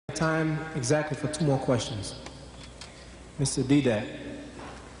time exactly for 2 more questions. Mr. Deedat,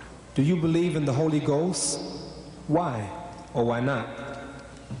 do you believe in the Holy Ghost? Why or why not?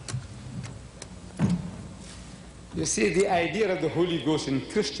 You see, the idea of the Holy Ghost in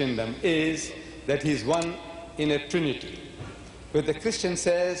Christendom is that he is one in a Trinity. Where the Christian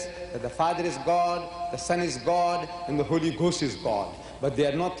says that the Father is God, the Son is God, and the Holy Ghost is God. But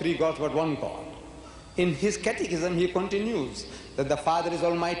they are not 3 gods but 1 God. In his catechism he continues that the Father is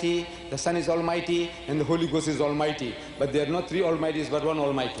Almighty, the Son is Almighty, and the Holy Ghost is Almighty. But they are not 3 Almighties but 1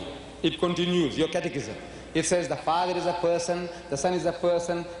 Almighty. It continues, your catechism. It says the Father is a person, the Son is a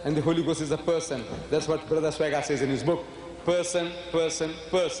person, and the Holy Ghost is a person. That's what Brother Swagger says in his book. Person, person,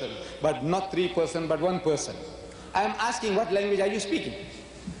 person. But not 3 persons but 1 person. I am asking, what language are you speaking?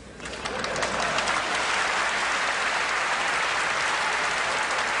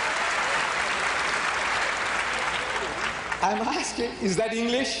 I am asking, is that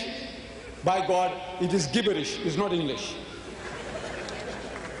English? By God, it is gibberish, it's not English.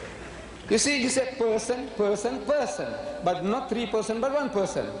 You see, you say person, person, person, but not 3 persons, but 1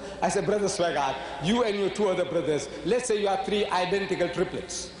 person. I said, Brother Swaggart, you and your 2 other brothers, let's say you are 3 identical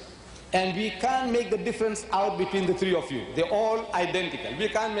triplets. And we can't make the difference out between the 3 of you. They're all identical. We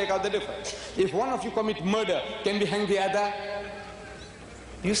can't make out the difference. If one of you commit murder, can we hang the other?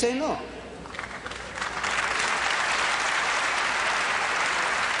 You say no.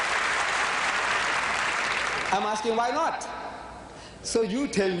 I'm asking why not? So you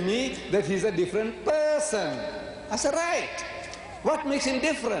tell me that he's a different person. I said, right. What makes him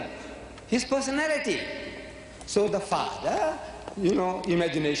different? His personality. So the Father, you know,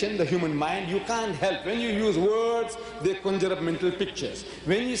 imagination, the human mind, you can't help. When you use words, they conjure up mental pictures.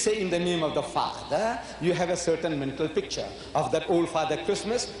 When you say in the name of the Father, you have a certain mental picture of that old Father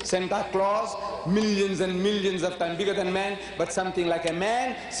Christmas, Santa Claus, millions and millions of times bigger than man, but something like a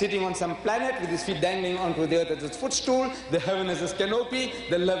man sitting on some planet with his feet dangling onto the earth as his footstool, the heaven as his canopy,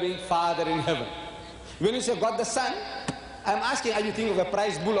 the loving Father in heaven. When you say God the Son, I'm asking, are you thinking of a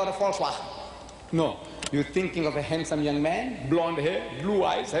prize bull or a Volkswagen? No. You're thinking of a handsome young man, blonde hair, blue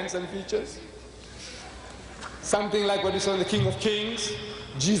eyes, handsome features. Something like what you saw in the King of Kings,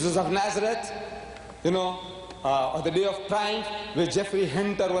 Jesus of Nazareth, you know, or the Day of Triumph, where Jeffrey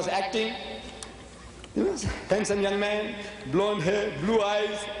Hunter was acting. You know, handsome young man, blonde hair, blue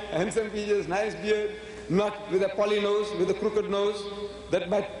eyes, handsome features, nice beard, not with a poly nose, with a crooked nose. That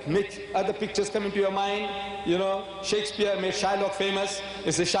might make other pictures come into your mind. You know, Shakespeare made Shylock famous.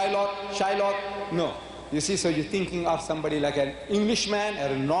 Is it Shylock? Shylock? No. You see, so you're thinking of somebody like an Englishman or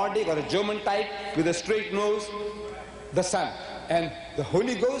a Nordic or a German type with a straight nose, the Son. And the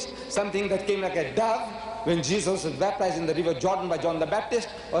Holy Ghost, something that came like a dove when Jesus was baptized in the river Jordan by John the Baptist,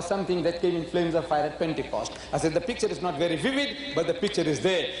 or something that came in flames of fire at Pentecost. I said the picture is not very vivid, but the picture is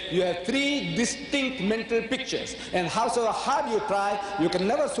there. You have 3 distinct mental pictures, and howsoever hard you try, you can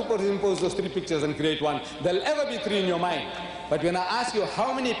never superimpose those 3 pictures and create one. There'll ever be 3 in your mind. But when I ask you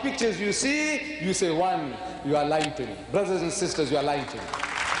how many pictures you see, you say 1. You are lying to me. Brothers and sisters, you are lying to me.